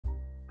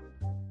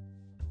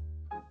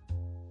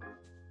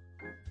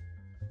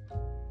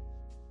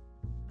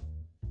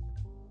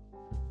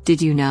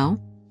Did you know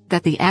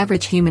that the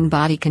average human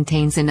body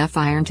contains enough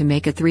iron to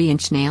make a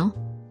 3-inch nail,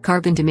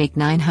 carbon to make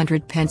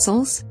 900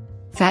 pencils,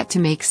 fat to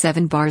make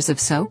 7 bars of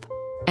soap,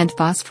 and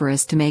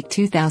phosphorus to make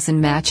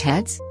 2,000 match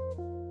heads?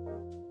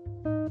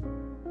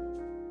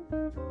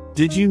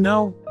 Did you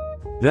know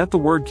that the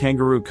word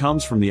kangaroo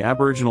comes from the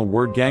Aboriginal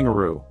word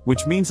gangaroo,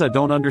 which means I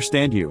don't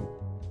understand you?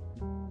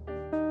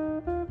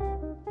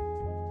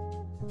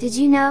 Did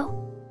you know?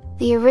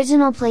 The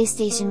original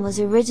PlayStation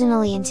was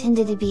originally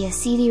intended to be a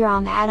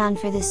CD-ROM add-on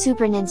for the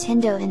Super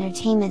Nintendo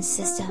Entertainment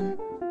System.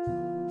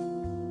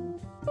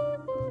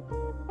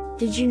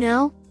 Did you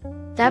know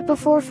that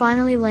before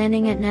finally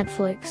landing at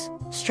Netflix,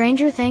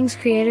 Stranger Things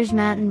creators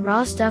Matt and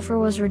Ross Duffer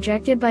was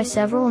rejected by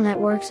several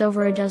networks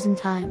over a dozen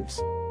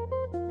times?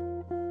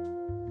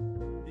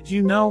 Did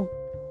you know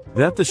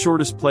that the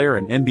shortest player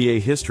in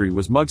NBA history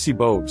was Muggsy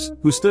Bogues,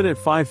 who stood at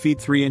 5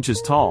 feet 3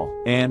 inches tall,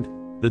 and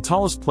the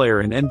tallest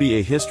player in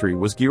NBA history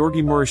was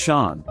Georgi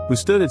Muresan, who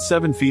stood at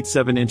 7 feet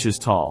 7 inches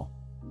tall?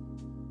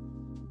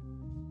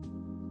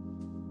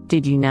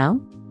 Did you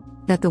know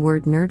that the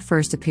word nerd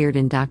first appeared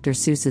in Dr.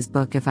 Seuss's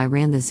book If I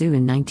Ran the Zoo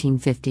in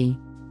 1950?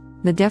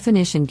 The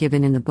definition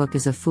given in the book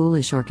is a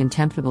foolish or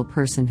contemptible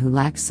person who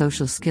lacks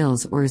social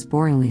skills or is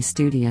boringly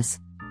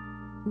studious.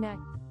 Next.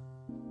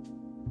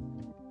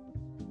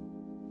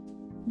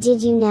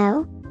 Did you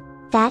know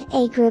that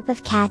a group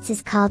of cats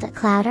is called a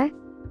clouder,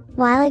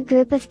 while a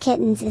group of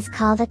kittens is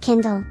called a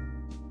Kindle?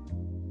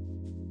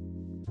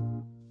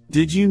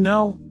 Did you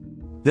know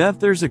that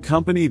there's a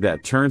company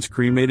that turns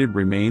cremated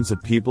remains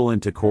of people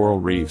into coral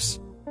reefs?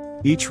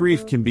 Each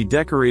reef can be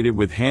decorated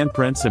with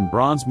handprints and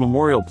bronze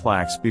memorial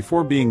plaques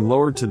before being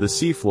lowered to the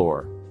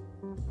seafloor.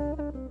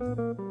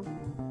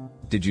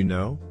 Did you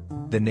know?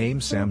 The name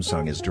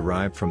Samsung is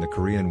derived from the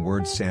Korean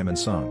words Sam and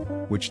Sung,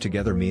 which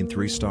together mean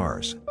 3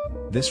 stars.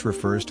 This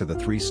refers to the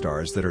 3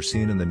 stars that are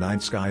seen in the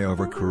night sky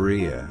over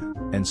Korea,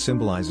 and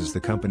symbolizes the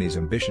company's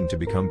ambition to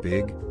become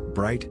big,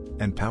 bright,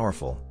 and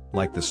powerful,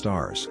 like the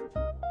stars.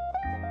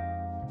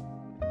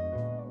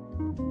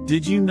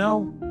 Did you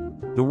know?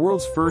 The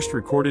world's first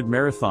recorded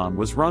marathon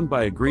was run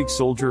by a Greek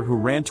soldier who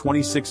ran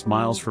 26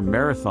 miles from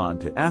Marathon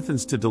to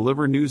Athens to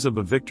deliver news of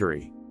a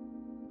victory.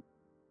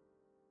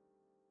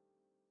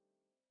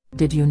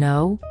 Did you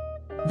know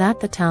that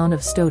the town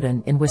of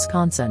Stoughton in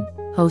Wisconsin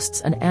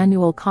hosts an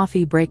annual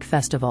coffee break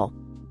festival?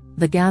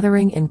 The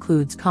gathering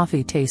includes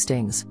coffee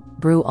tastings,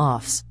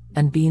 brew-offs,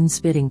 and bean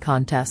spitting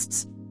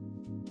contests.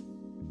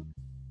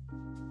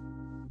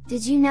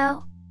 Did you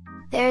know?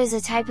 There is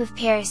a type of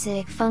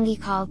parasitic fungi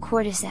called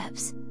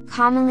cordyceps,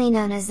 commonly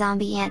known as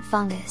zombie ant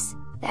fungus,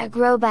 that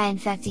grow by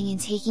infecting and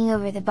taking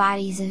over the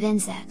bodies of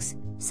insects,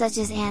 such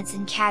as ants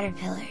and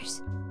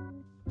caterpillars.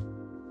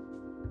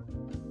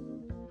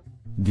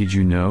 Did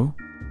you know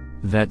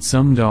that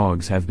some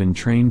dogs have been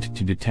trained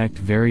to detect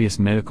various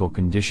medical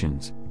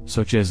conditions,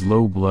 such as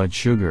low blood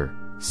sugar,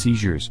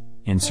 seizures,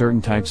 and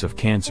certain types of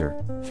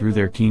cancer, through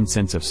their keen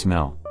sense of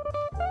smell?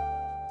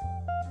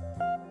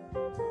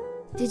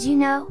 Did you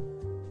know?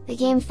 The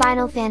game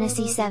Final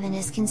Fantasy VII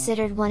is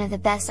considered one of the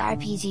best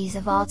RPGs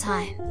of all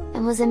time,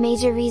 and was a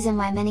major reason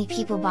why many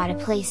people bought a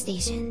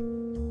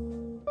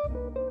PlayStation.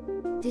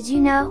 Did you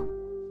know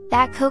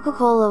that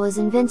Coca-Cola was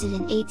invented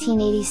in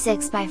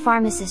 1886 by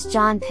pharmacist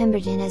John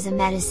Pemberton as a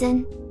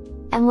medicine,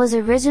 and was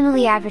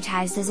originally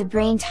advertised as a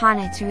brain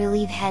tonic to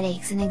relieve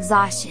headaches and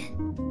exhaustion?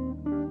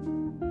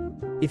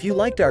 If you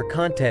liked our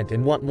content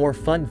and want more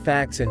fun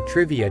facts and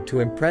trivia to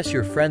impress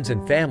your friends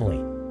and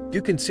family,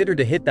 do consider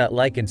to hit that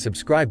like and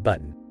subscribe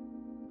button.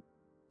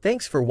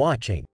 Thanks for watching.